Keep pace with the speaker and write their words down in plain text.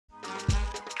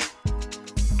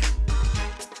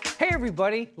Hey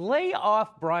everybody, lay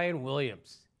off Brian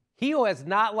Williams. He who has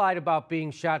not lied about being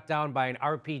shot down by an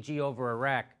RPG over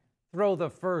Iraq, throw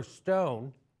the first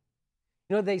stone.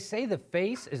 You know, they say the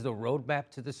face is the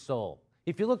roadmap to the soul.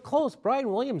 If you look close,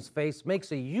 Brian Williams' face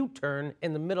makes a U-turn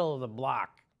in the middle of the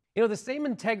block. You know, the same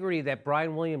integrity that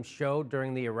Brian Williams showed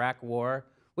during the Iraq War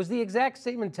was the exact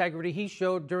same integrity he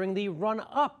showed during the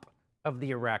run-up of the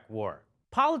Iraq War.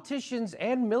 Politicians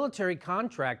and military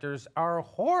contractors are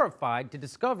horrified to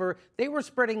discover they were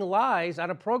spreading lies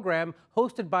on a program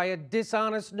hosted by a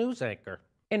dishonest news anchor.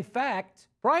 In fact,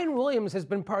 Brian Williams has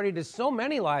been party to so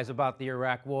many lies about the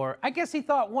Iraq War, I guess he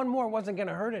thought one more wasn't going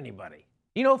to hurt anybody.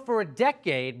 You know, for a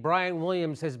decade, Brian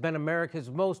Williams has been America's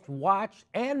most watched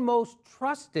and most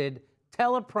trusted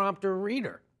teleprompter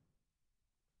reader.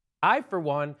 I, for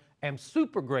one, am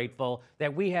super grateful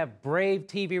that we have brave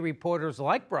TV reporters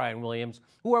like Brian Williams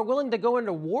who are willing to go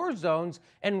into war zones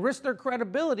and risk their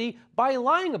credibility by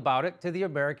lying about it to the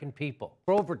American people.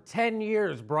 For over 10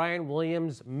 years, Brian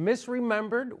Williams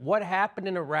misremembered what happened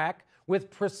in Iraq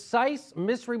with precise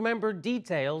misremembered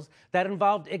details that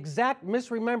involved exact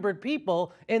misremembered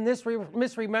people in this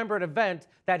misremembered event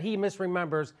that he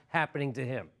misremembers happening to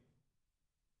him.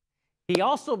 He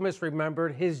also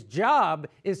misremembered his job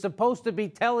is supposed to be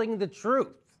telling the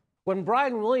truth. When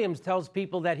Brian Williams tells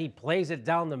people that he plays it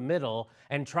down the middle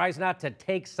and tries not to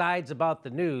take sides about the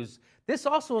news, this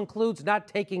also includes not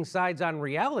taking sides on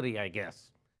reality, I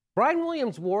guess. Brian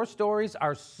Williams' war stories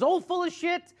are so full of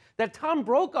shit that Tom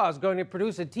Brokaw is going to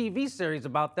produce a TV series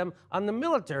about them on the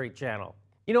Military Channel.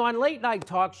 You know, on late-night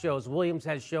talk shows, Williams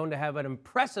has shown to have an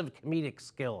impressive comedic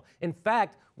skill. In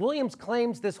fact, Williams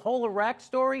claims this whole Iraq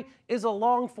story is a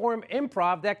long-form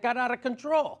improv that got out of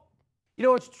control. You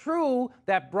know, it's true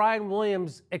that Brian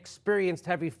Williams experienced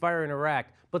heavy fire in Iraq,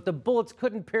 but the bullets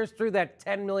couldn't pierce through that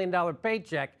 $10 million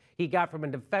paycheck he got from a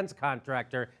defense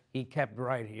contractor he kept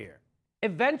right here.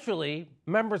 Eventually,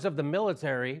 members of the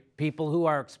military, people who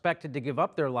are expected to give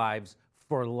up their lives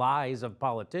for lies of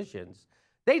politicians,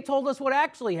 they told us what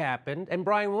actually happened, and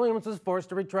Brian Williams was forced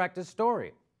to retract his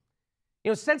story.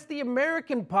 You know, since the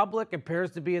American public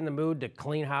appears to be in the mood to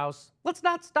clean house, let's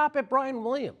not stop at Brian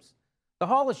Williams. The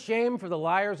Hall of Shame for the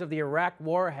liars of the Iraq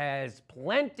War has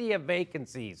plenty of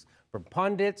vacancies for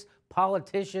pundits,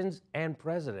 politicians, and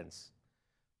presidents.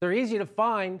 They're easy to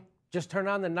find. Just turn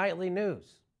on the nightly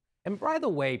news. And by the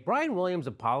way, Brian Williams'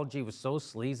 apology was so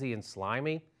sleazy and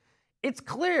slimy. It's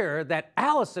clear that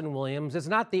Allison Williams is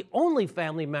not the only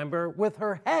family member with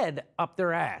her head up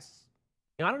their ass.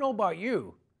 You know, I don't know about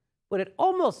you, but it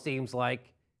almost seems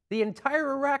like the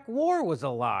entire Iraq War was a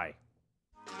lie.